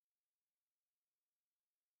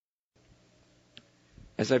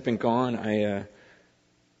as I've been gone,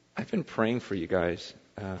 I've been praying for you guys,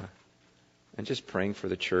 and just praying for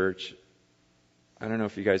the church. I don't know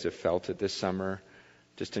if you guys have felt it this summer,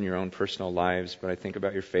 just in your own personal lives, but I think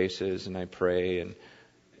about your faces and I pray,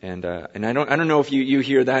 and I don't know if you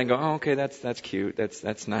hear that and go, oh, okay, that's cute,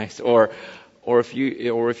 that's nice, or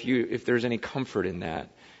if there's any comfort in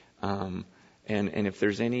that, and if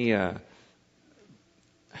there's any. I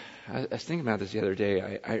was thinking about this the other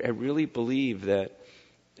day. I really believe that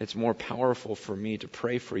it's more powerful for me to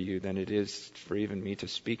pray for you than it is for even me to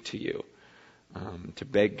speak to you, to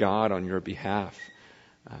beg God on your behalf.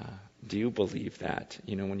 Do you believe that?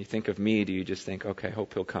 When you think of me, do you just think, okay, I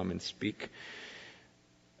hope he'll come and speak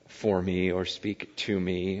for me or speak to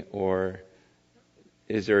me? Or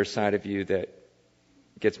is there a side of you that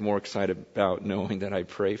gets more excited about knowing that I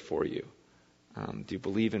pray for you? Do you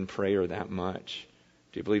believe in prayer that much?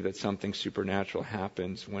 Do you believe that something supernatural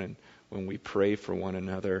happens when we pray for one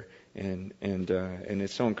another? And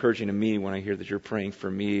it's so encouraging to me when I hear that you're praying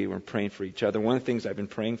for me, we're praying for each other. One of the things I've been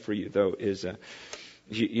praying for you, though, is,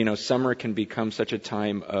 summer can become such a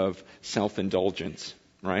time of self-indulgence,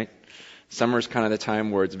 right? Summer's kind of the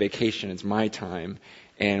time where it's vacation, it's my time,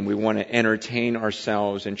 and we want to entertain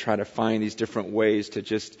ourselves and try to find these different ways to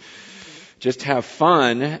just have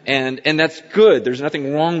fun, and that's good. There's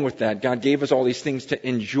nothing wrong with that. God gave us all these things to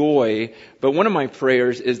enjoy. But one of my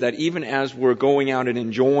prayers is that even as we're going out and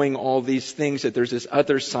enjoying all these things, that there's this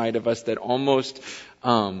other side of us that almost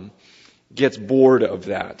gets bored of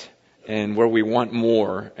that, and where we want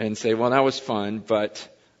more and say, well, that was fun, but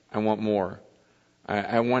I want more.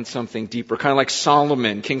 I want something deeper. Kind of like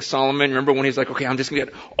Solomon, King Solomon. Remember when he's like, okay, I'm just going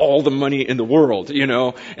to get all the money in the world,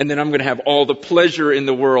 and then I'm going to have all the pleasure in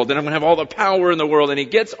the world, and I'm going to have all the power in the world. And he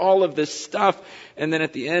gets all of this stuff. And then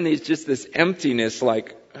at the end, he's just this emptiness,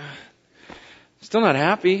 like, still not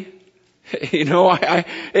happy.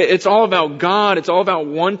 It's all about God. It's all about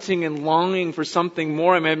wanting and longing for something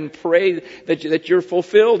more. I mean, pray that you're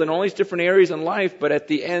fulfilled in all these different areas in life, but at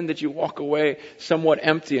the end that you walk away somewhat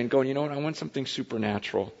empty and going, you know what, I want something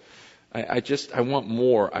supernatural. I want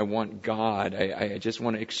more. I want God. I just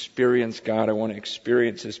want to experience God. I want to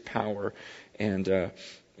experience His power. And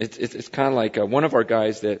it's kind of like one of our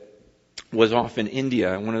guys that was off in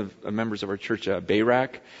India, one of the members of our church,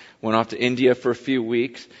 Bayrak, went off to India for a few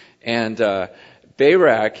weeks. And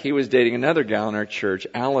Bayrak, he was dating another gal in our church,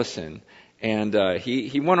 Allison. And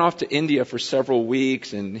he went off to India for several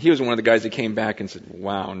weeks. And he was one of the guys that came back and said,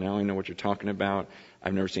 wow, now I know what you're talking about.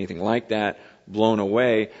 I've never seen anything like that. Blown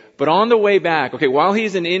away. But on the way back, while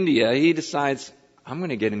he's in India, he decides, I'm going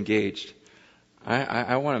to get engaged.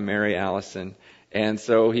 I want to marry Allison. And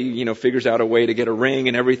so he, figures out a way to get a ring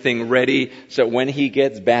and everything ready. So when he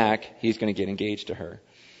gets back, he's going to get engaged to her.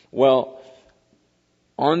 Well,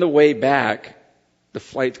 on the way back, the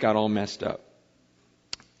flights got all messed up.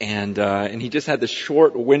 And he just had this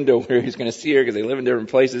short window where he's going to see her because they live in different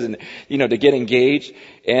places and, to get engaged.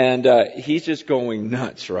 And he's just going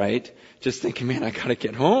nuts, right? Just thinking, man, I got to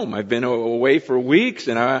get home. I've been away for weeks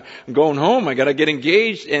and I'm going home. I got to get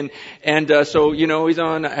engaged. And so, he's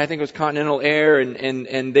on, I think it was Continental Air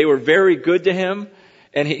and they were very good to him.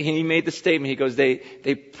 And he made the statement. He goes, they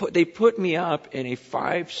put me up in a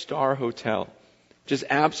 5-star hotel. Just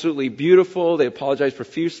absolutely beautiful. They apologized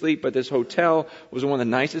profusely, but this hotel was one of the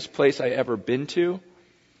nicest places I ever been to.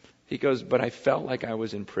 He goes, but I felt like I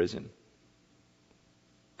was in prison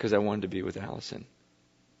because I wanted to be with Allison.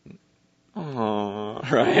 Aww,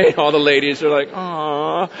 right? All the ladies are like,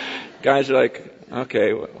 aww. Guys are like,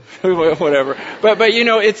 okay, whatever. But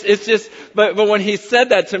it's just, but when he said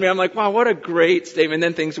that to me, I'm like, wow, what a great statement. And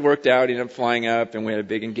then things worked out. He ended up flying up and we had a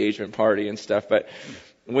big engagement party and stuff. But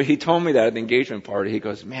when he told me that at the engagement party, he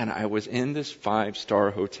goes, man, I was in this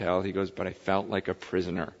 5-star hotel. He goes, but I felt like a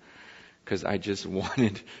prisoner because I just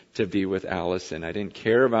wanted to be with Allison. I didn't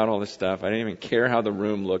care about all this stuff. I didn't even care how the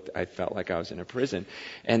room looked. I felt like I was in a prison.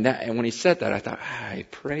 And when he said that, I thought, I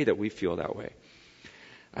pray that we feel that way.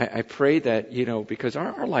 I pray that, because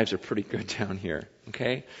our lives are pretty good down here,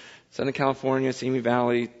 okay? Southern California, Simi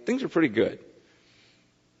Valley, things are pretty good.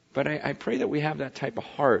 But I pray that we have that type of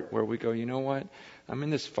heart where we go, you know what? I'm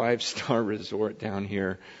in this 5-star resort down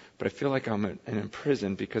here, but I feel like I'm in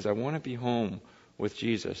prison because I want to be home with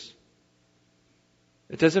Jesus.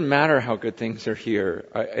 It doesn't matter how good things are here.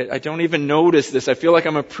 I don't even notice this. I feel like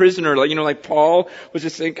I'm a prisoner. Like Paul was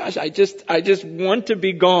just saying, gosh, I just want to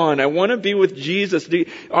be gone. I want to be with Jesus.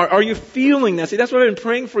 Are you feeling that? See, that's what I've been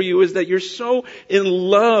praying for you, is that you're so in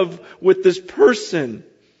love with this person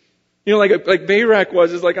You know, like Barak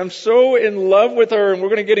was, is like, I'm so in love with her and we're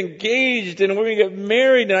going to get engaged and we're going to get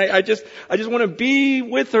married and I just want to be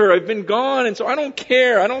with her. I've been gone and so I don't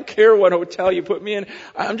care. I don't care what hotel you put me in.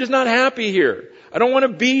 I'm just not happy here. I don't want to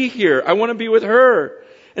be here. I want to be with her.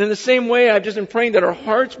 And in the same way, I've just been praying that our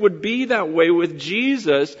hearts would be that way with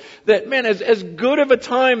Jesus. That, man, as good of a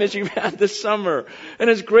time as you've had this summer and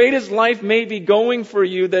as great as life may be going for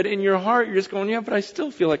you, that in your heart you're just going, yeah, but I still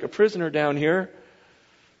feel like a prisoner down here.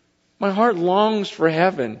 My heart longs for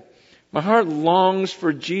heaven. My heart longs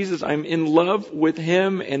for Jesus. I'm in love with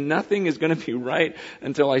Him and nothing is going to be right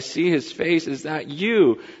until I see His face. Is that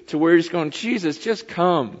you? To where you're just going, Jesus, just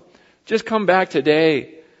come. Just come back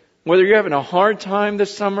today. Whether you're having a hard time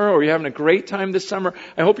this summer or you're having a great time this summer,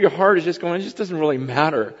 I hope your heart is just going, it just doesn't really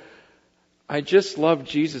matter. I just love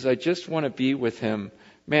Jesus. I just want to be with Him.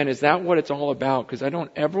 Man, is that what it's all about? Because I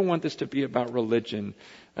don't ever want this to be about religion.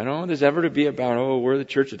 I don't want this ever to be about, we're the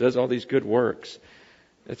church that does all these good works.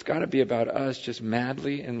 It's got to be about us just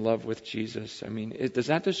madly in love with Jesus. I mean, does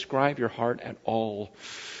that describe your heart at all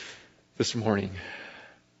this morning?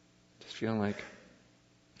 Just feeling like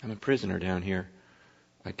I'm a prisoner down here.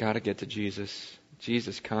 I got to get to Jesus.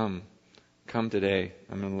 Jesus, come. Come today.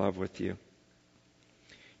 I'm in love with you.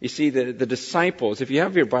 You see, the disciples, if you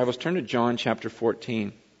have your Bibles, turn to John chapter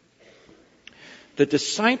 14. The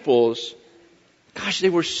disciples, gosh, they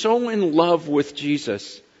were so in love with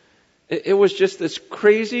Jesus. It was just this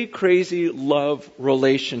crazy, crazy love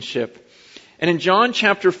relationship. And in John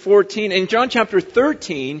chapter 14, in John chapter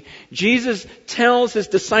 13, Jesus tells His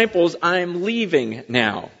disciples, I'm leaving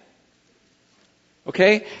now.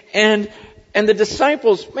 Okay? And the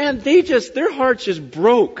disciples, man, their hearts just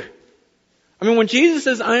broke. I mean, when Jesus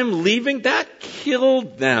says, I'm leaving, that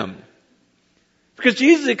killed them. Because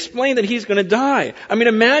Jesus explained that He's going to die. I mean,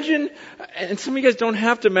 imagine, and some of you guys don't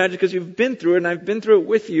have to imagine because you've been through it, and I've been through it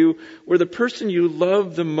with you, where the person you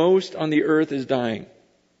love the most on the earth is dying.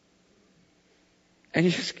 And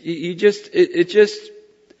it's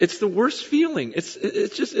the worst feeling.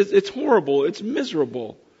 It's horrible. It's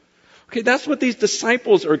miserable. Okay, that's what these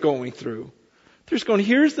disciples are going through. They're just going,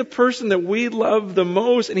 here's the person that we love the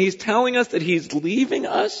most, and He's telling us that He's leaving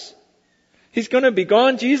us. He's going to be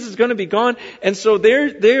gone. Jesus is going to be gone. And so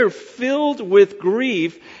they're filled with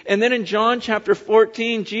grief. And then in John chapter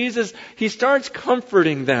 14, Jesus, He starts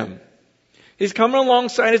comforting them. He's coming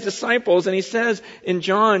alongside His disciples and He says in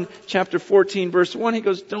John chapter 14 verse 1, He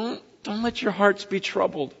goes, don't let your hearts be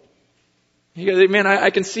troubled. He goes, man, I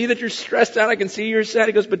can see that you're stressed out. I can see you're sad.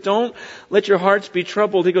 He goes, but don't let your hearts be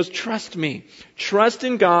troubled. He goes, trust me. Trust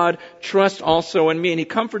in God. Trust also in me. And He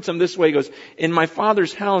comforts them this way. He goes, in my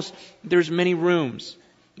Father's house, there's many rooms,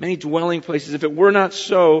 many dwelling places. If it were not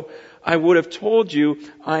so, I would have told you,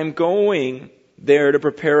 I'm going there to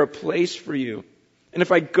prepare a place for you. And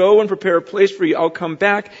if I go and prepare a place for you, I'll come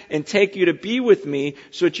back and take you to be with me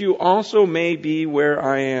so that you also may be where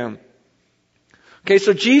I am. Okay,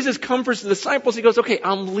 so Jesus comforts the disciples. He goes, okay,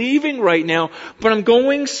 I'm leaving right now, but I'm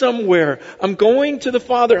going somewhere. I'm going to the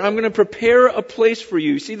Father. I'm going to prepare a place for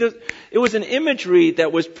you. See, it was an imagery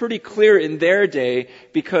that was pretty clear in their day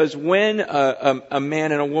because when a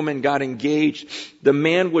man and a woman got engaged, the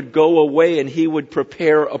man would go away and he would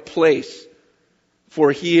prepare a place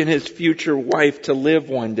for he and his future wife to live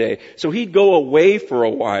one day. So he'd go away for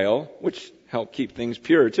a while, which help keep things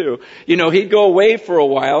pure too. He'd go away for a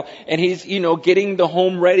while and he's, getting the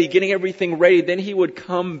home ready, getting everything ready. Then he would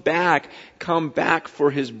come back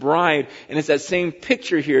for his bride. And it's that same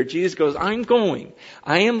picture here. Jesus goes, I'm going.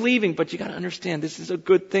 I am leaving, but you got to understand this is a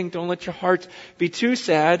good thing. Don't let your hearts be too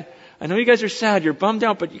sad. I know you guys are sad. You're bummed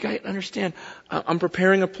out, but you got to understand I'm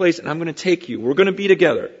preparing a place and I'm going to take you. We're going to be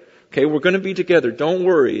together. Okay, we're going to be together. Don't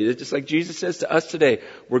worry. It's just like Jesus says to us today.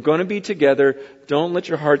 We're going to be together. Don't let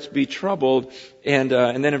your hearts be troubled. And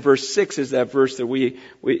then in verse 6 is that verse that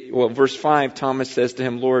verse 5, Thomas says to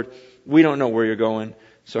Him, Lord, we don't know where you're going,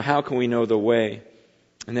 so how can we know the way?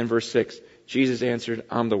 And then verse 6, Jesus answered,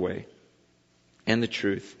 I'm the way and the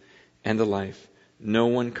truth and the life. No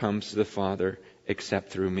one comes to the Father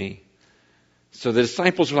except through me. So the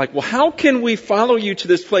disciples were like, well, how can we follow you to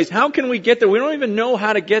this place? How can we get there? We don't even know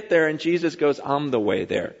how to get there. And Jesus goes, I'm the way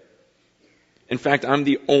there. In fact, I'm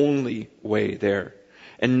the only way there.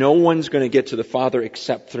 And no one's going to get to the Father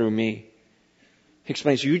except through me. He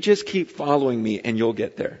explains, you just keep following me and you'll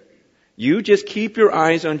get there. You just keep your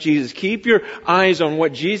eyes on Jesus. Keep your eyes on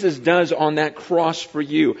what Jesus does on that cross for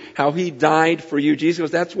you. How He died for you. Jesus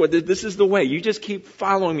goes, this is the way. You just keep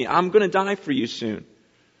following me. I'm going to die for you soon.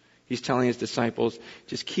 He's telling his disciples,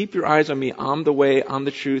 just keep your eyes on me. I'm the way, I'm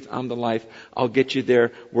the truth, I'm the life. I'll get you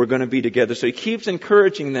there. We're going to be together. So he keeps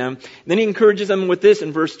encouraging them. Then he encourages them with this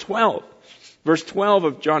in verse 12. Verse 12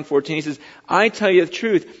 of John 14, he says, I tell you the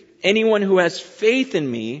truth. Anyone who has faith in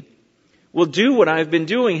me will do what I've been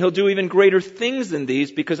doing. He'll do even greater things than these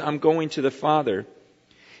because I'm going to the Father.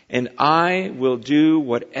 And I will do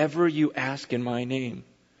whatever you ask in my name,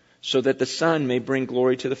 so that the Son may bring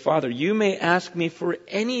glory to the Father. You may ask me for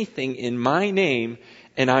anything in my name,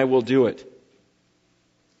 and I will do it.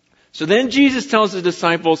 So then Jesus tells his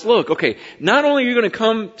disciples, look, okay, not only are you going to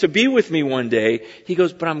come to be with me one day, he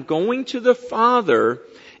goes, but I'm going to the Father,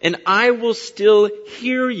 and I will still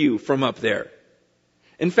hear you from up there.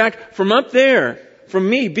 In fact, from up there, from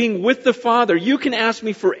me being with the Father, you can ask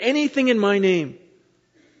me for anything in my name.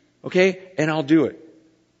 Okay? And I'll do it.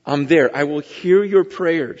 I'm there. I will hear your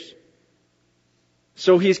prayers.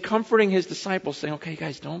 So he's comforting his disciples, saying, okay,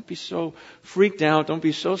 guys, don't be so freaked out. Don't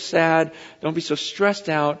be so sad. Don't be so stressed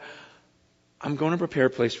out. I'm going to prepare a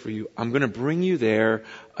place for you. I'm going to bring you there.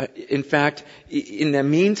 In fact, in the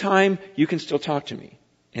meantime, you can still talk to me.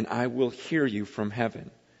 And I will hear you from heaven.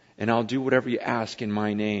 And I'll do whatever you ask in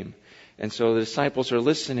my name. And so the disciples are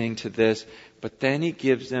listening to this. But then he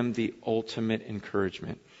gives them the ultimate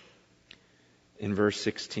encouragement. In verse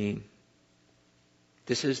 16.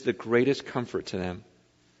 This is the greatest comfort to them.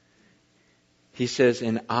 He says,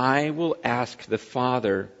 and I will ask the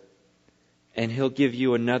Father, and He'll give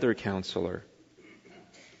you another counselor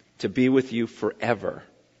to be with you forever,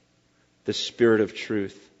 the Spirit of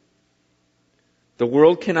truth. The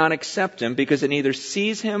world cannot accept Him because it neither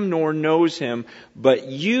sees Him nor knows Him, but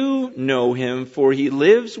you know Him, for He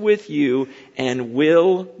lives with you and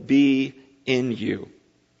will be in you.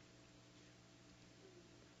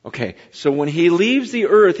 Okay, so when he leaves the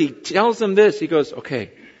earth, he tells them this. He goes, okay,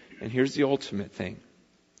 and here's the ultimate thing.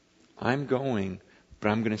 I'm going, but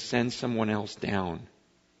I'm going to send someone else down.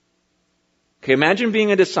 Okay, imagine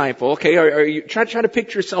being a disciple. Okay, are you try to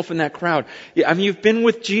picture yourself in that crowd. Yeah, I mean, you've been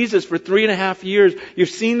with Jesus for 3.5 years. You've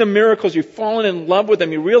seen the miracles. You've fallen in love with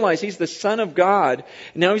Him. You realize He's the Son of God.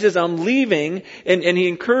 And now He says, I'm leaving. And He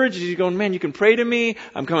encourages you, going, man, you can pray to me.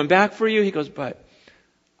 I'm coming back for you. He goes, but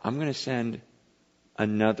I'm going to send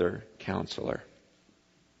another counselor.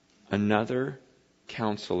 Another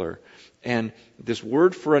counselor. And this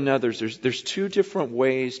word for another, there's two different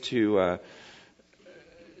ways to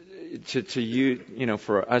you know,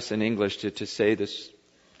 for us in English to say this.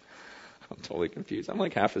 I'm totally confused. I'm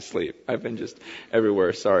like half asleep. I've been just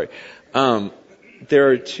everywhere. Sorry. There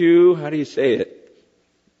are two, how do you say it?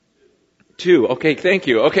 Two. Okay, thank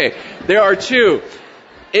you. Okay. There are two.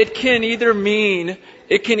 It can either mean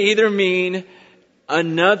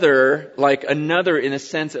another, like another in a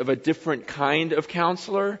sense of a different kind of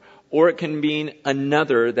counselor, or it can mean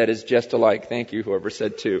another that is just alike. Thank you, whoever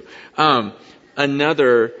said two.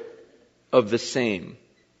 Another of the same.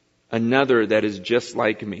 Another that is just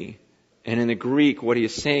like me. And in the Greek, what he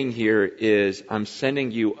is saying here is, I'm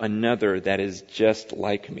sending you another that is just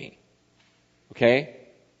like me. Okay?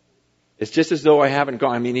 It's just as though I haven't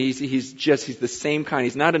gone. I mean, he's the same kind.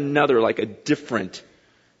 He's not another, like a different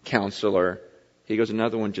counselor. He goes,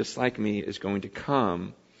 another one just like me is going to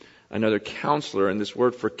come. Another counselor. And this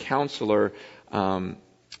word for counselor,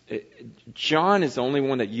 John is the only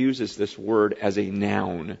one that uses this word as a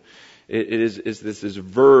noun. It is this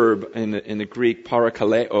verb in the Greek,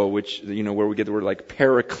 parakaleo, which, you know, where we get the word like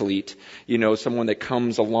paraclete, you know, someone that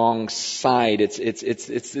comes alongside. It's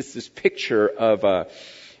this picture of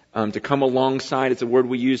to come alongside. It's a word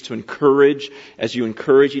we use to encourage. As you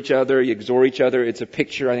encourage each other, you exhort each other. It's a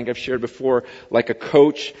picture, I think I've shared before, like a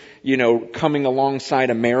coach, you know, coming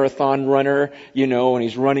alongside a marathon runner, you know, and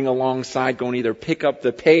he's running alongside, going to either pick up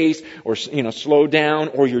the pace or, you know, slow down,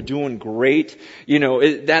 or you're doing great. You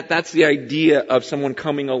know, that's the idea of someone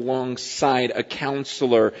coming alongside a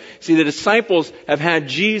counselor. See, the disciples have had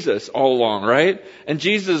Jesus all along, right? And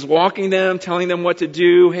Jesus is walking them, telling them what to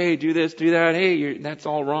do. Hey, do this, do that. Hey, that's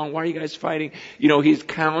all wrong. Why are you guys fighting? You know, He's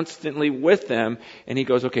constantly with them. And He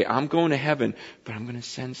goes, okay, I'm going to heaven, but I'm going to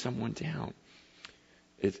send someone down.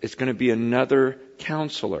 It's going to be another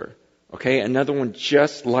counselor. Okay, another one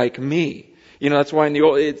just like me. You know, that's why in the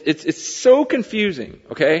old, it's so confusing.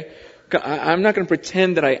 Okay, I'm not going to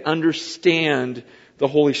pretend that I understand the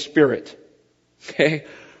Holy Spirit. Okay,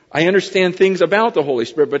 I understand things about the Holy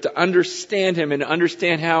Spirit, but to understand Him and to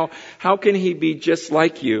understand how can He be just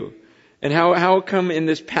like you? And how come in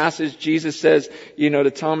this passage Jesus says, you know,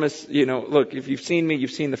 to Thomas, you know, look, if you've seen me,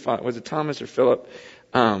 you've seen the Father. Was it Thomas or Philip?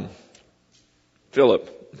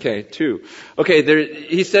 Philip. Okay, two. Okay,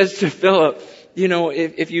 he says to Philip, you know,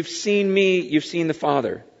 if you've seen me, you've seen the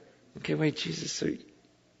Father. okay, wait, Jesus, so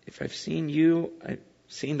if I've seen you, I've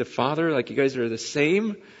seen the Father, like you guys are the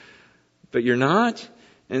same, but you're not?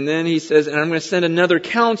 And then he says, and I'm going to send another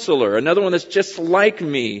counselor, another one that's just like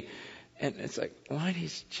me. And it's like, what?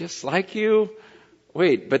 He's just like you?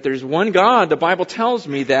 Wait, but there's one God. The Bible tells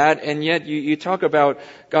me that, and yet you talk about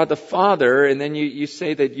God the Father, and then you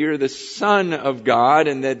say that you're the Son of God,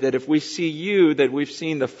 and that if we see you, that we've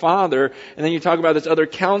seen the Father, and then you talk about this other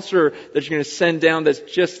counselor that you're going to send down that's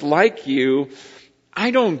just like you.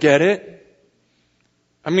 I don't get it.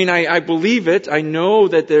 I mean, I believe it. I know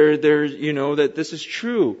that that this is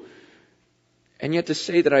true. And yet to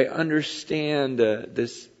say that I understand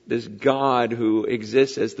this God who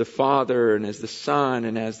exists as the Father and as the Son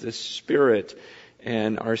and as the Spirit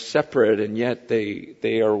and are separate, and yet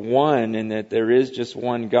they are one, and that there is just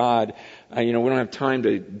one God. We don't have time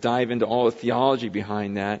to dive into all the theology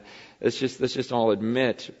behind that. Let's just all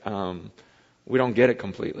admit we don't get it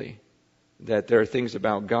completely. That there are things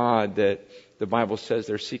about God that the Bible says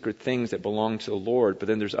they're secret things that belong to the Lord, but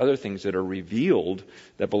then there's other things that are revealed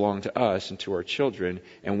that belong to us and to our children,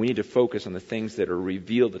 and we need to focus on the things that are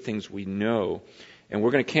revealed, the things we know. And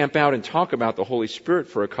we're going to camp out and talk about the Holy Spirit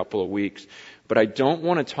for a couple of weeks, but I don't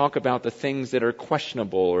want to talk about the things that are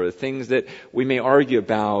questionable or the things that we may argue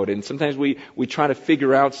about, and sometimes we try to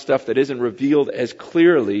figure out stuff that isn't revealed as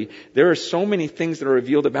clearly. There are so many things that are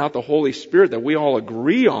revealed about the Holy Spirit that we all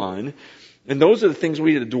agree on. And those are the things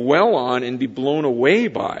we need to dwell on and be blown away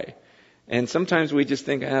by. And sometimes we just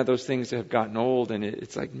think, those things have gotten old. And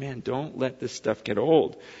it's like, man, don't let this stuff get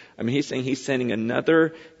old. I mean, he's saying he's sending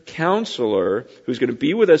another counselor who's going to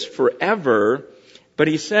be with us forever. But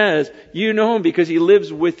he says, you know him because he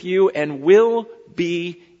lives with you and will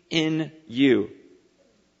be in you.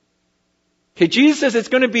 Okay, Jesus says it's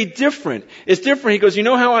going to be different. It's different. He goes, you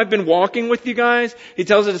know how I've been walking with you guys? He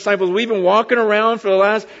tells the disciples, we've been walking around for the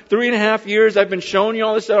last 3.5 years. I've been showing you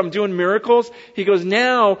all this stuff. I'm doing miracles. He goes,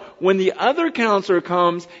 now, when the other counselor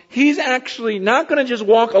comes, he's actually not going to just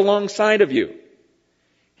walk alongside of you.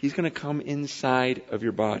 He's going to come inside of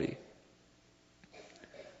your body.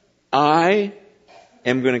 I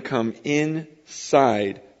am going to come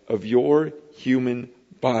inside of your human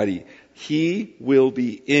body. He will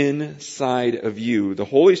be inside of you. The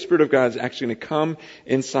Holy Spirit of God is actually going to come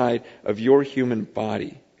inside of your human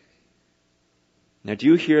body. Now, do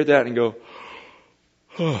you hear that and go,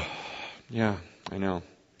 oh, yeah, I know.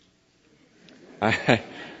 I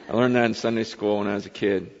learned that in Sunday school when I was a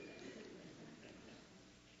kid.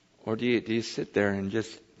 Or do you sit there and do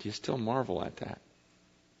you still marvel at that?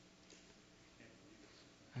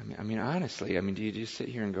 I mean, honestly, do you just sit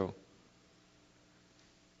here and go,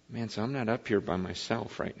 man, so I'm not up here by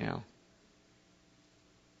myself right now.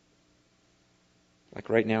 Like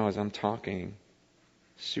right now as I'm talking,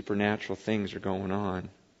 supernatural things are going on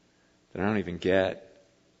that I don't even get.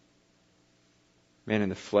 Man, in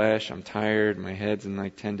the flesh, I'm tired, my head's in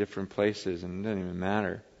like 10 different places, and it doesn't even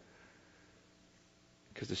matter.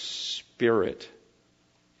 Because the Spirit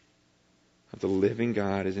of the living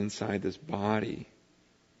God is inside this body.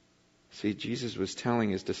 See, Jesus was telling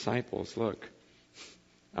his disciples, look,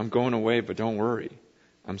 I'm going away, but don't worry.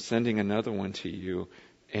 I'm sending another one to you.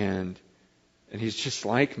 And he's just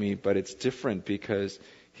like me, but it's different because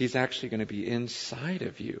he's actually going to be inside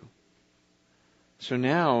of you. So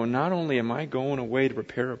now, not only am I going away to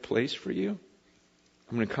prepare a place for you,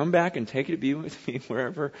 I'm going to come back and take you to be with me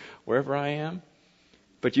wherever I am.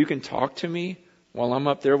 But you can talk to me while I'm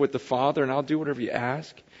up there with the Father, and I'll do whatever you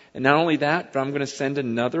ask. And not only that, but I'm going to send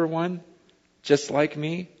another one just like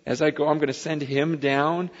me. As I go, I'm going to send him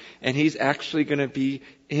down, and he's actually going to be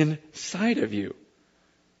inside of you.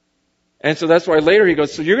 And so that's why later he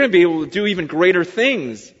goes, so you're going to be able to do even greater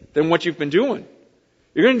things than what you've been doing.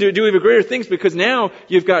 You're going to do even greater things because now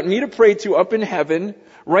you've got me to pray to up in heaven,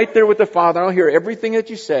 right there with the Father. I'll hear everything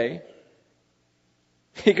that you say.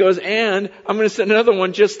 He goes, and I'm going to send another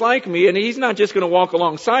one just like me, and he's not just going to walk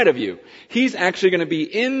alongside of you. He's actually going to be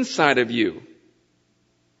inside of you.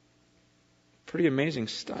 Pretty amazing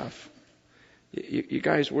stuff. You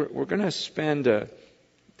guys, we're going to spend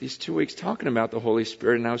these 2 weeks talking about the Holy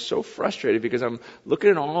Spirit, and I was so frustrated because I'm looking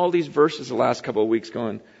at all these verses the last couple of weeks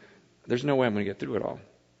going, there's no way I'm going to get through it all.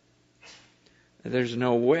 There's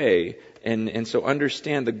no way. And so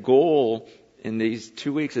understand the goal in these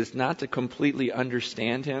 2 weeks is not to completely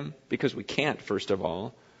understand him, because we can't, first of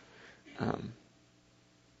all. But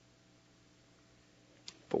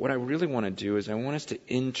what I really want to do is I want us to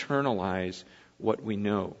internalize what we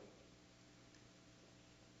know.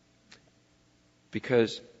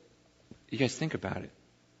 Because, you guys think about it.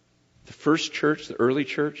 The first church, the early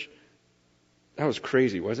church, that was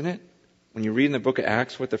crazy, wasn't it? When you read in the book of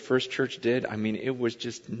Acts what the first church did, I mean, it was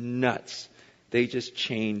just nuts. They just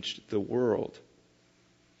changed the world.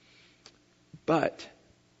 But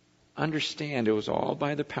understand it was all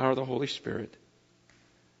by the power of the Holy Spirit.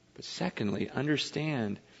 But secondly,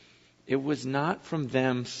 understand it was not from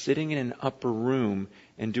them sitting in an upper room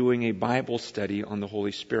and doing a Bible study on the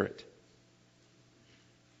Holy Spirit.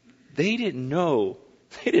 They didn't know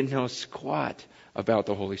squat about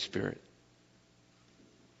the Holy Spirit.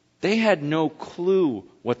 They had no clue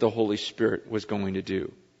what the Holy Spirit was going to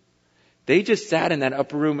do. They just sat in that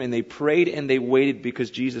upper room and they prayed and they waited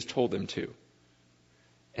because Jesus told them to.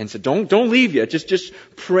 And said, don't leave yet. Just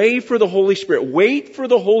pray for the Holy Spirit. Wait for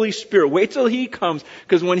the Holy Spirit. Wait till He comes.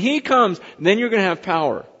 Because when He comes, then you're going to have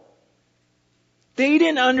power. They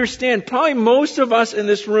didn't understand. Probably most of us in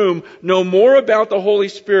this room know more about the Holy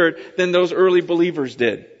Spirit than those early believers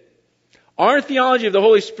did. Our theology of the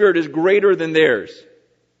Holy Spirit is greater than theirs.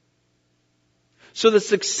 So the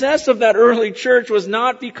success of that early church was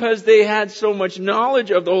not because they had so much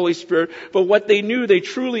knowledge of the Holy Spirit, but what they knew, they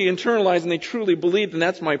truly internalized and they truly believed, and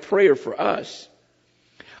that's my prayer for us.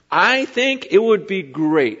 I think it would be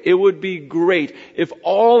great if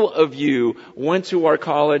all of you went to our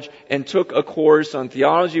college and took a course on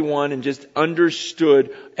Theology 1 and just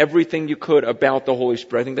understood everything you could about the Holy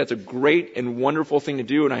Spirit. I think that's a great and wonderful thing to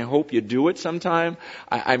do, and I hope you do it sometime.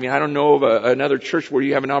 I mean, I don't know of another church where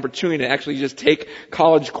you have an opportunity to actually just take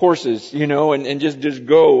college courses, and just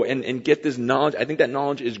go and get this knowledge. I think that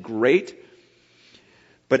knowledge is great.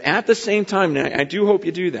 But at the same time, and I do hope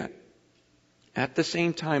you do that, at the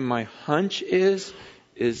same time, my hunch is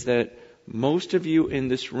that most of you in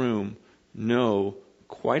this room know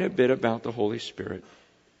quite a bit about the Holy Spirit,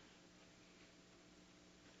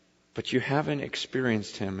 but you haven't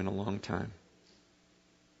experienced Him in a long time.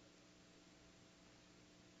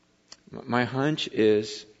 My hunch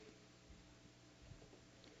is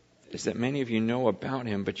that many of you know about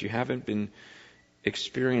Him, but you haven't been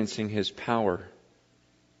experiencing His power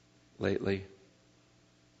lately.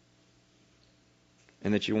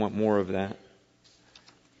 And that you want more of that.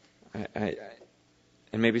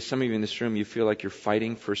 And maybe some of you in this room, you feel like you're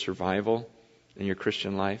fighting for survival in your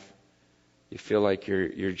Christian life. You feel like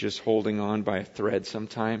you're just holding on by a thread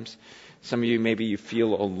sometimes. Some of you, maybe you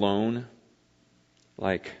feel alone.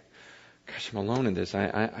 Like, gosh, I'm alone in this.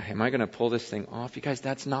 Am I going to pull this thing off? You guys,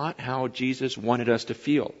 that's not how Jesus wanted us to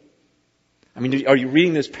feel. I mean, are you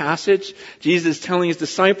reading this passage? Jesus is telling His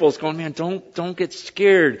disciples, going, man, don't get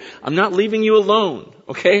scared. I'm not leaving you alone.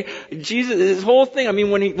 Okay? Jesus, this whole thing, I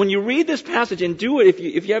mean, when you read this passage, and do it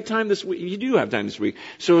if you have time this week, you do have time this week.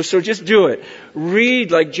 So just do it.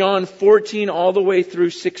 Read like John 14 all the way through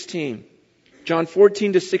 16. John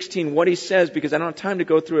 14 to 16, what He says, because I don't have time to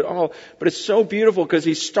go through it all, but it's so beautiful because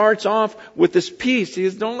He starts off with this peace. He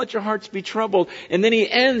says, don't let your hearts be troubled. And then He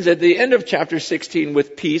ends at the end of chapter 16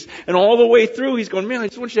 with peace. And all the way through, He's going, man, I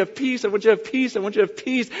just want you to have peace. I want you to have peace. I want you to have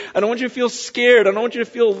peace. I don't want you to feel scared. I don't want you to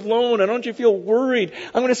feel alone. I don't want you to feel worried.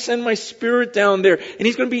 I'm going to send my Spirit down there. And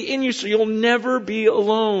He's going to be in you so you'll never be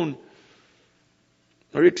alone.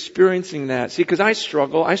 Are you experiencing that? See, because I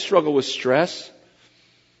struggle with stress.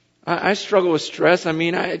 I struggle with stress. I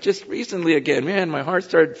mean, I just recently again, man, my heart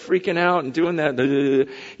started freaking out and doing that,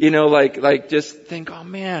 like just think, oh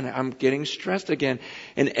man, I'm getting stressed again.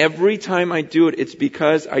 And every time I do it, it's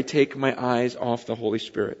because I take my eyes off the Holy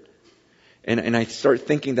Spirit. And I start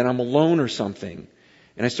thinking that I'm alone or something.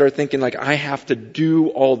 And I start thinking like I have to do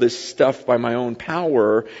all this stuff by my own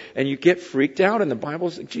power. And you get freaked out. And the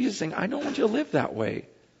Bible's Jesus saying, I don't want you to live that way.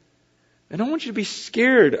 I don't want you to be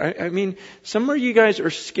scared. I mean, some of you guys are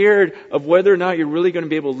scared of whether or not you're really going to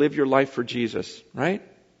be able to live your life for Jesus, right?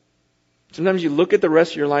 Sometimes you look at the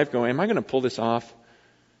rest of your life going, am I going to pull this off?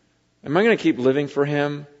 Am I going to keep living for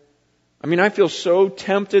Him? I mean, I feel so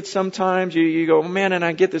tempted sometimes. You go, oh man, and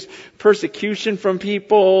I get this persecution from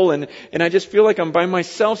people, and I just feel like I'm by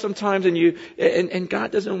myself sometimes, and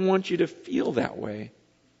God doesn't want you to feel that way.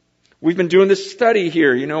 We've been doing this study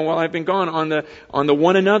here, while I've been gone on the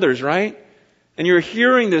one another's, right? And you're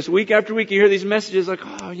hearing this week after week. You hear these messages like,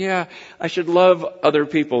 oh yeah, I should love other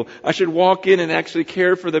people. I should walk in and actually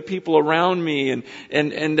care for the people around me. And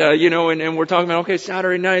we're talking about, okay,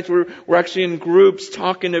 Saturday nights, we're actually in groups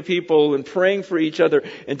talking to people and praying for each other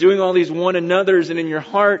and doing all these one another's. And in your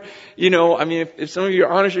heart, if some of you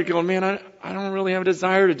are honest, you're going, man, I don't really have a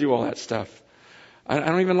desire to do all that stuff. I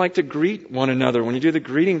don't even like to greet one another when you do the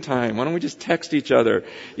greeting time. Why don't we just text each other?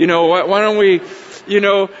 Why don't we,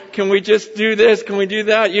 can we just do this? Can we do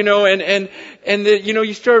that?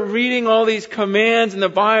 You start reading all these commands in the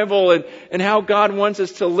Bible and how God wants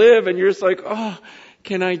us to live, and you're just like, oh,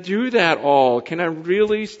 Can I do that all? Can I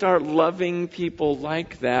really start loving people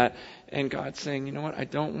like that? And God's saying, you know what? I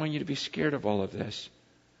don't want you to be scared of all of this.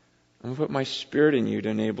 I'm going to put my Spirit in you to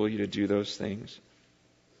enable you to do those things.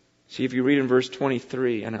 See, if you read in verse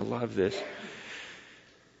 23, and I love this.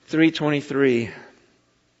 14:23.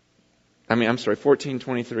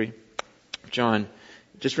 John,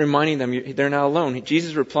 just reminding them they're not alone.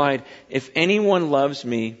 Jesus replied, if anyone loves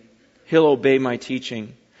me, he'll obey my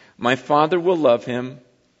teaching. My Father will love him,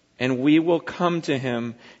 and we will come to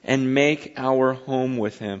him and make our home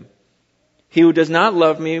with him. He who does not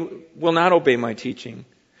love me will not obey my teaching.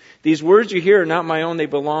 These words you hear are not my own. They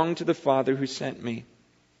belong to the Father who sent me.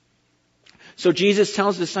 So Jesus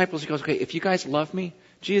tells the disciples, he goes, okay, if you guys love me,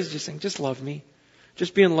 Jesus is just saying, just love me.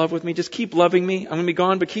 Just be in love with me. Just keep loving me. I'm going to be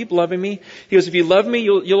gone, but keep loving me. He goes, if you love me,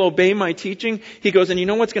 you'll obey my teaching. He goes, and you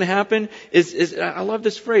know what's going to happen? I love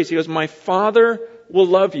this phrase. He goes, my Father will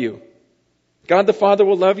love you. God the Father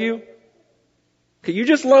will love you. Okay, you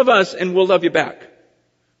just love us and we'll love you back.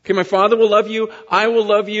 Okay, my Father will love you. I will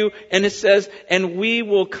love you. And it says, and we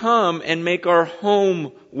will come and make our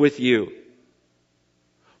home with you.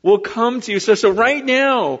 We'll come to you. So right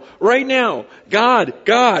now, God,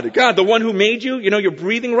 the one who made you, you're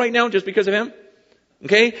breathing right now just because of Him.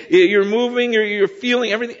 Okay? You're moving, you're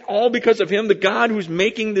feeling everything, all because of Him. The God who's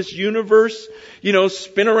making this universe,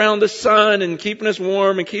 spin around the sun and keeping us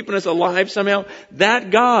warm and keeping us alive somehow. That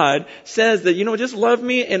God says that, just love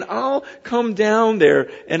me and I'll come down there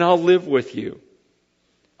and I'll live with you.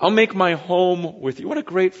 I'll make my home with you. What a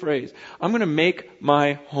great phrase. I'm going to make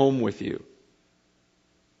my home with you.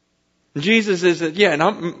 Jesus is that,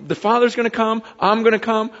 and the Father's going to come, I'm going to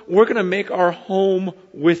come, we're going to make our home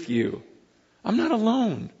with you. I'm not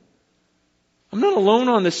alone. I'm not alone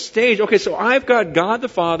on the stage. Okay, so I've got God the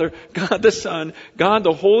Father, God the Son, God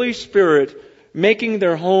the Holy Spirit making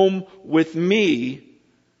their home with me.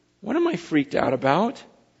 What am I freaked out about?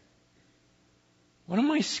 What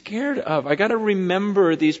am I scared of? I got to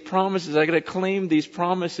remember these promises. I got to claim these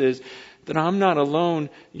promises that I'm not alone.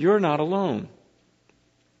 You're not alone.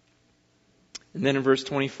 And then in verse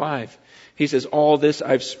 25, he says, all this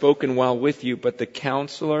I've spoken while with you, but the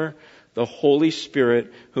Counselor, the Holy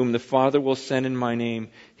Spirit, whom the Father will send in my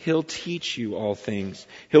name, He'll teach you all things.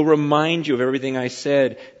 He'll remind you of everything I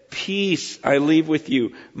said. Peace I leave with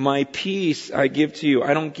you. My peace I give to you.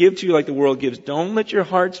 I don't give to you like the world gives. Don't let your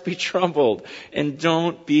hearts be troubled, and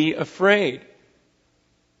don't be afraid.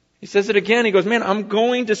 He says it again. He goes, man, I'm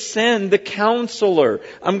going to send the Counselor.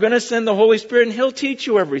 I'm going to send the Holy Spirit, and He'll teach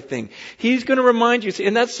you everything. He's going to remind you.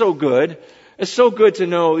 And that's so good. It's so good to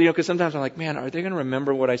know, because sometimes I'm like, man, are they going to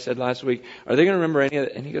remember what I said last week? Are they going to remember any of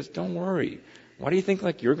it? And He goes, don't worry. Why do you think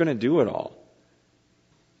you're going to do it all?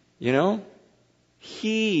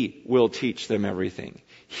 He will teach them everything.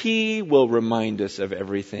 He will remind us of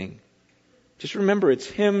everything. Just remember, it's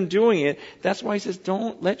Him doing it. That's why He says,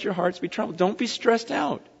 don't let your hearts be troubled. Don't be stressed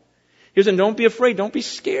out. He says, don't be afraid. Don't be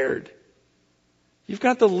scared. You've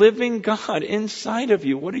got the living God inside of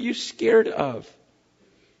you. What are you scared of?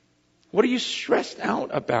 What are you stressed out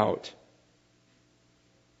about?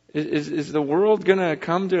 Is the world going to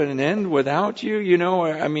come to an end without you?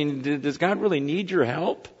 Does God really need your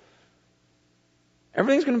help?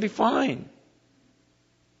 Everything's going to be fine.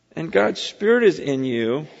 And God's Spirit is in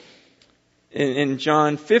you. In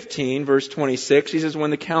John 15, verse 26, He says,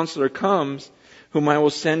 when the Counselor comes, whom I will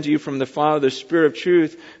send to you from the Father, the Spirit of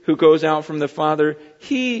truth, who goes out from the Father,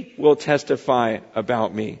 He will testify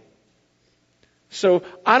about me. So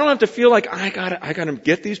I don't have to feel like I gotta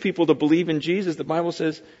get these people to believe in Jesus. The Bible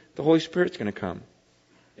says the Holy Spirit's going to come,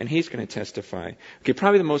 and He's going to testify. Okay,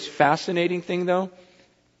 probably the most fascinating thing, though,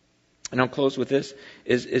 and I'll close with this,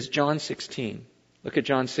 is John 16. Look at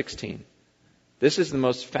John 16. This is the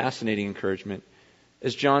most fascinating encouragement.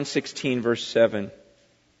 Is John 16, verse 7.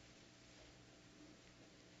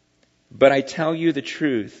 But I tell you the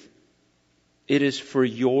truth, it is for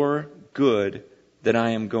your good that I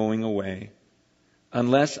am going away.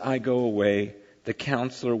 Unless I go away, the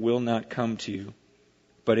Counselor will not come to you.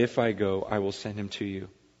 But if I go, I will send Him to you.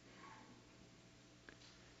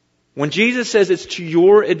 When Jesus says it's to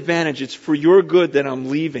your advantage, it's for your good that I'm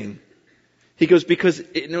leaving, He goes, because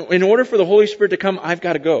in order for the Holy Spirit to come, I've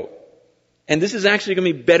got to go. And this is actually going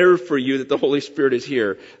to be better for you that the Holy Spirit is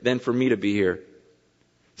here than for me to be here.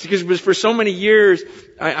 Because for so many years,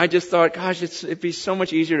 I just thought, gosh, it'd be so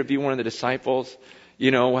much easier to be one of the disciples,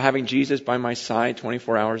 having Jesus by my side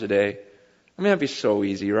 24 hours a day. That'd be so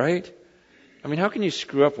easy, right? How can you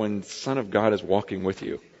screw up when the Son of God is walking with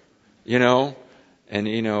you? And,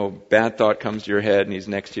 bad thought comes to your head and He's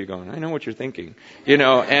next to you going, I know what you're thinking.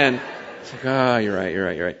 And It's like, oh, you're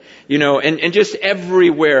right. And just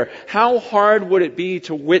everywhere. How hard would it be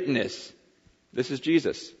to witness? This is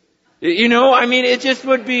Jesus. It just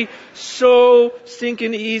would be so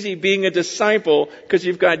stinking easy being a disciple because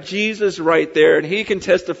you've got Jesus right there and He can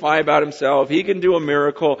testify about Himself. He can do a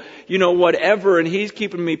miracle, whatever, and He's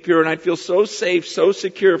keeping me pure and I'd feel so safe, so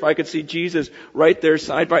secure if I could see Jesus right there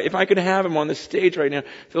side by, if I could have Him on the stage right now,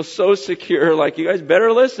 I feel so secure, like you guys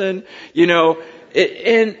better listen,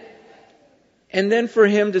 and then for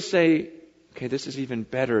Him to say, okay, this is even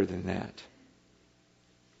better than that.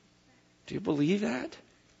 Do you believe that?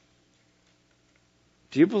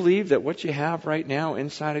 Do you believe that what you have right now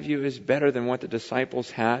inside of you is better than what the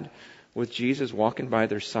disciples had with Jesus walking by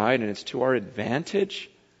their side, and it's to our advantage?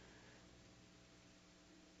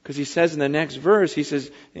 Because He says in the next verse, He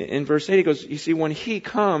says, in verse 8, He goes, you see, when He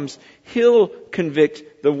comes, He'll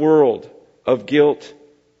convict the world of guilt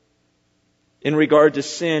in regard to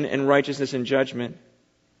sin and righteousness and judgment.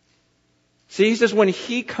 See, He says when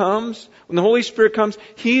He comes, when the Holy Spirit comes,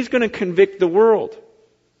 He's going to convict the world.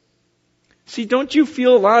 See, don't you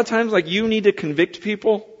feel a lot of times like you need to convict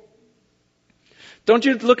people? Don't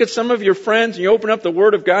you look at some of your friends and you open up the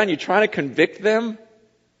Word of God and you try to convict them?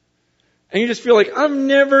 And you just feel like, I'm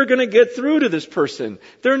never going to get through to this person.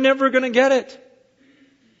 They're never going to get it.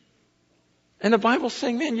 And the Bible's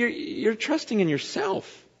saying, man, you're trusting in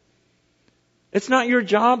yourself. It's not your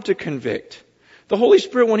job to convict. The Holy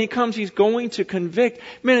Spirit, when He comes, He's going to convict.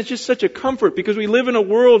 Man, it's just such a comfort because we live in a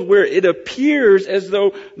world where it appears as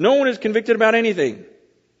though no one is convicted about anything.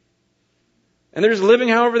 And they're just living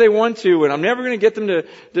however they want to, and I'm never going to get them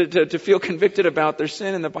to feel convicted about their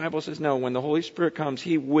sin. And the Bible says, no, when the Holy Spirit comes,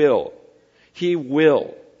 He will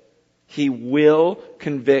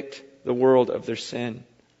convict the world of their sin.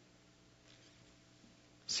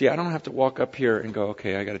 See, I don't have to walk up here and go,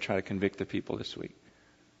 okay, I got to try to convict the people this week.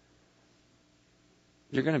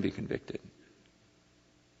 You're going to be convicted.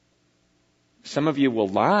 Some of you will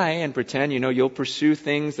lie and pretend, you'll pursue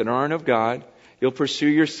things that aren't of God. You'll pursue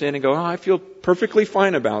your sin and go, I feel perfectly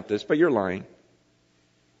fine about this, but you're lying.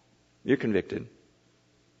 You're convicted.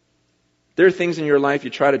 There are things in your life you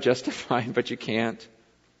try to justify, but you can't.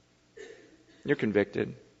 You're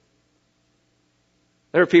convicted.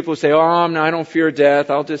 There are people who say, I don't fear death.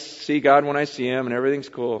 I'll just see God when I see Him and everything's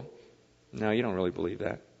cool. No, you don't really believe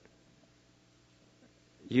that.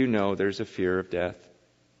 There's a fear of death.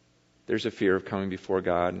 There's a fear of coming before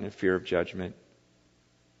God and a fear of judgment.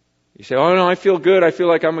 You say, no, I feel good. I feel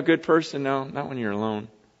like I'm a good person. No, not when you're alone.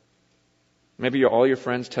 Maybe all your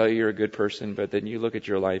friends tell you you're a good person, but then you look at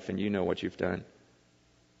your life and you know what you've done.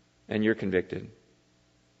 And you're convicted.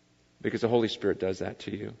 Because the Holy Spirit does that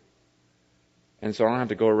to you. And so I don't have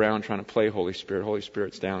to go around trying to play Holy Spirit. Holy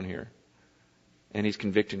Spirit's down here. And He's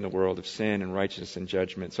convicting the world of sin and righteousness and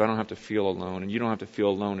judgment. So I don't have to feel alone. And you don't have to feel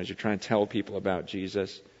alone as you're trying to tell people about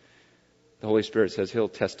Jesus. The Holy Spirit says He'll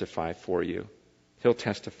testify for you. He'll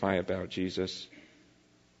testify about Jesus.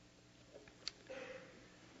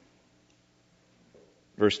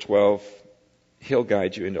 Verse 12, He'll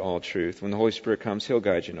guide you into all truth. When the Holy Spirit comes, He'll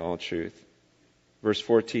guide you into all truth. Verse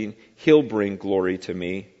 14, He'll bring glory to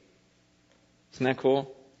me. Isn't that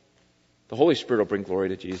cool? The Holy Spirit will bring glory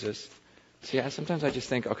to Jesus. See, sometimes I just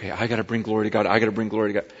think, okay, I got to bring glory to God. I got to bring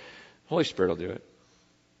glory to God. Holy Spirit will do it.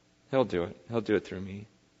 He'll do it. He'll do it through me.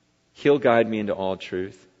 He'll guide me into all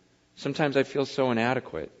truth. Sometimes I feel so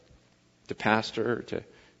inadequate to pastor,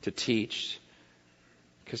 to teach.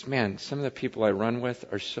 Because, man, some of the people I run with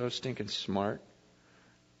are so stinking smart,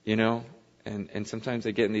 and sometimes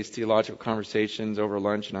they get in these theological conversations over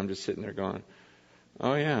lunch, and I'm just sitting there going,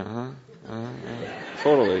 oh, yeah,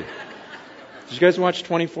 totally. Did you guys watch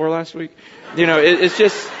 24 last week? It's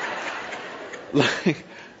just like,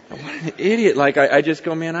 what an idiot. Like, I just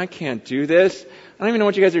go, man, I can't do this. I don't even know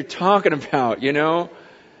what you guys are talking about,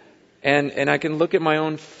 And I can look at my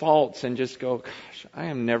own faults and just go, gosh, I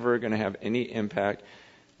am never going to have any impact.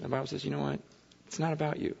 The Bible says, you know what? It's not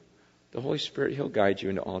about you. The Holy Spirit, He'll guide you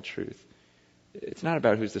into all truth. It's not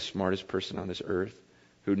about who's the smartest person on this earth,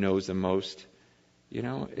 who knows the most.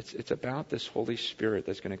 It's about this Holy Spirit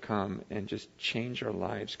that's going to come and just change our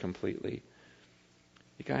lives completely.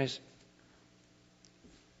 You guys,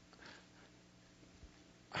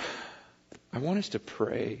 I want us to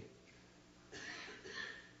pray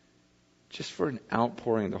just for an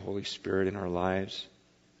outpouring of the Holy Spirit in our lives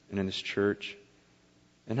and in this church.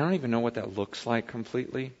 And I don't even know what that looks like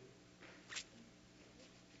completely.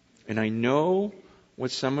 And I know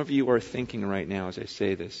what some of you are thinking right now as I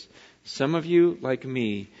say this. Some of you, like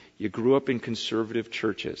me, you grew up in conservative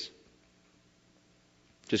churches.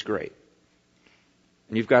 Just great.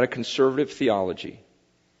 And you've got a conservative theology.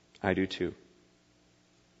 I do too.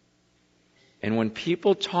 And when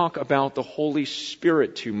people talk about the Holy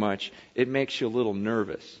Spirit too much, it makes you a little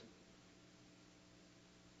nervous.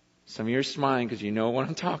 Some of you are smiling because you know what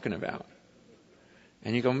I'm talking about.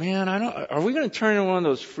 And you go, man, are we going to turn into one of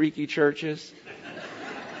those freaky churches?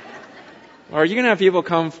 Or are you going to have people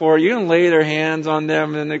come forward, you're going to lay their hands on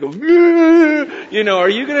them and then they go, are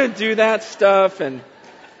you going to do that stuff and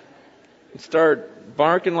start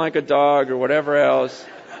barking like a dog or whatever else?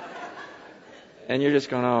 And you're just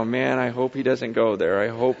going, oh man, I hope he doesn't go there. I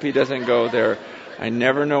hope he doesn't go there. I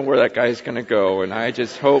never know where that guy's going to go, and I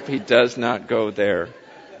just hope he does not go there.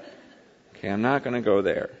 Okay, I'm not going to go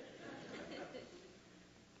there.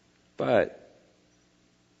 But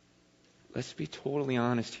let's be totally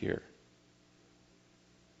honest here.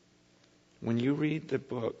 When you read this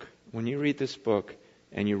book,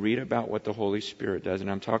 and you read about what the Holy Spirit does,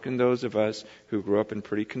 and I'm talking to those of us who grew up in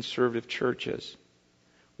pretty conservative churches,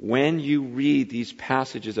 when you read these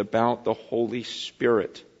passages about the Holy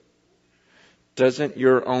Spirit, doesn't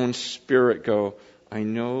your own spirit go, I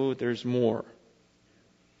know there's more.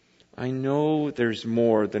 I know there's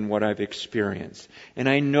more than what I've experienced. And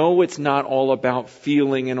I know it's not all about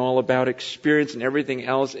feeling and all about experience and everything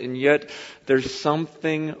else, and yet there's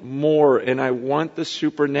something more, and I want the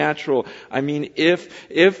supernatural. I mean, if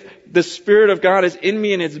the Spirit of God is in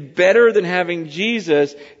me and it's better than having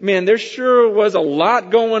Jesus, man, there sure was a lot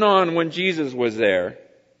going on when Jesus was there.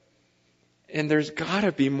 And there's got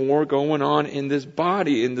to be more going on in this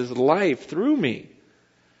body, in this life, through me.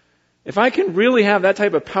 If I can really have that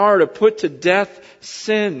type of power to put to death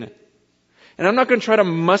sin, and I'm not going to try to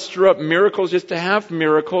muster up miracles just to have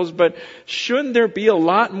miracles, but shouldn't there be a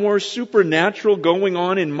lot more supernatural going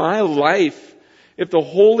on in my life if the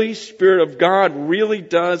Holy Spirit of God really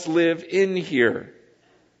does live in here?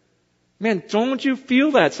 Man, don't you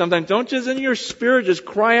feel that sometimes? Don't just in your spirit just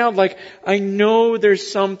cry out like, I know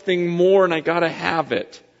there's something more and I got to have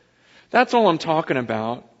it. That's all I'm talking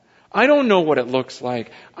about. I don't know what it looks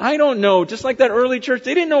like. I don't know. Just like that early church,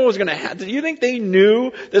 they didn't know what was going to happen. Do you think they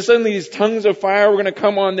knew that suddenly these tongues of fire were going to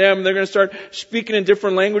come on them and they're going to start speaking in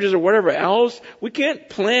different languages or whatever else? We can't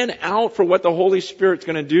plan out for what the Holy Spirit's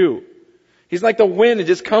going to do. He's like the wind. It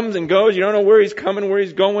just comes and goes. You don't know where He's coming, where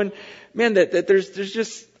He's going. Man, that there's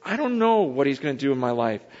just, I don't know what He's going to do in my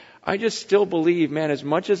life. I just still believe, man, as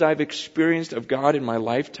much as I've experienced of God in my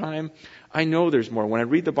lifetime, I know there's more. When I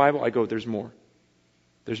read the Bible, I go, there's more.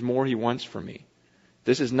 There's more He wants for me.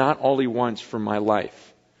 This is not all He wants for my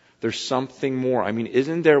life. There's something more. I mean,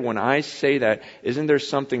 isn't there, when I say that, isn't there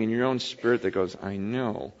something in your own spirit that goes, I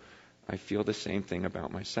know, I feel the same thing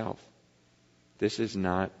about myself. This is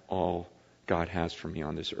not all God has for me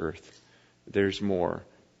on this earth. There's more.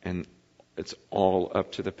 And it's all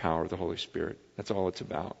up to the power of the Holy Spirit. That's all it's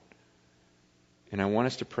about. And I want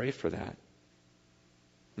us to pray for that.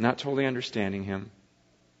 Not totally understanding Him,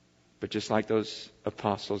 but just like those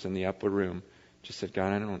apostles in the upper room, just said,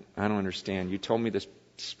 God, I don't understand. You told me this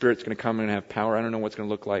Spirit's going to come and have power. I don't know what it's going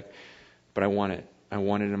to look like, but I want it. I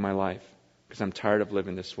want it in my life because I'm tired of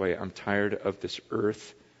living this way. I'm tired of this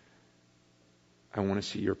earth. I want to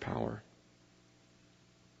see your power.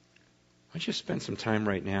 Why don't you spend some time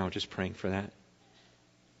right now just praying for that?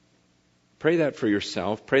 Pray that for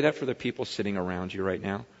yourself. Pray that for the people sitting around you right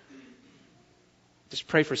now. Just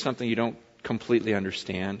pray for something you don't completely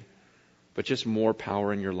understand, but just more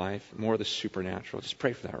power in your life, more of the supernatural. Just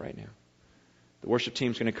pray for that right now. The worship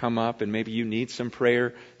team's going to come up, and maybe you need some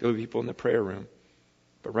prayer. There'll be people in the prayer room.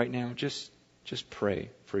 But right now, just pray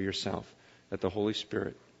for yourself that the Holy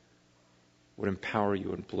Spirit would empower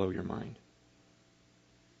you and blow your mind.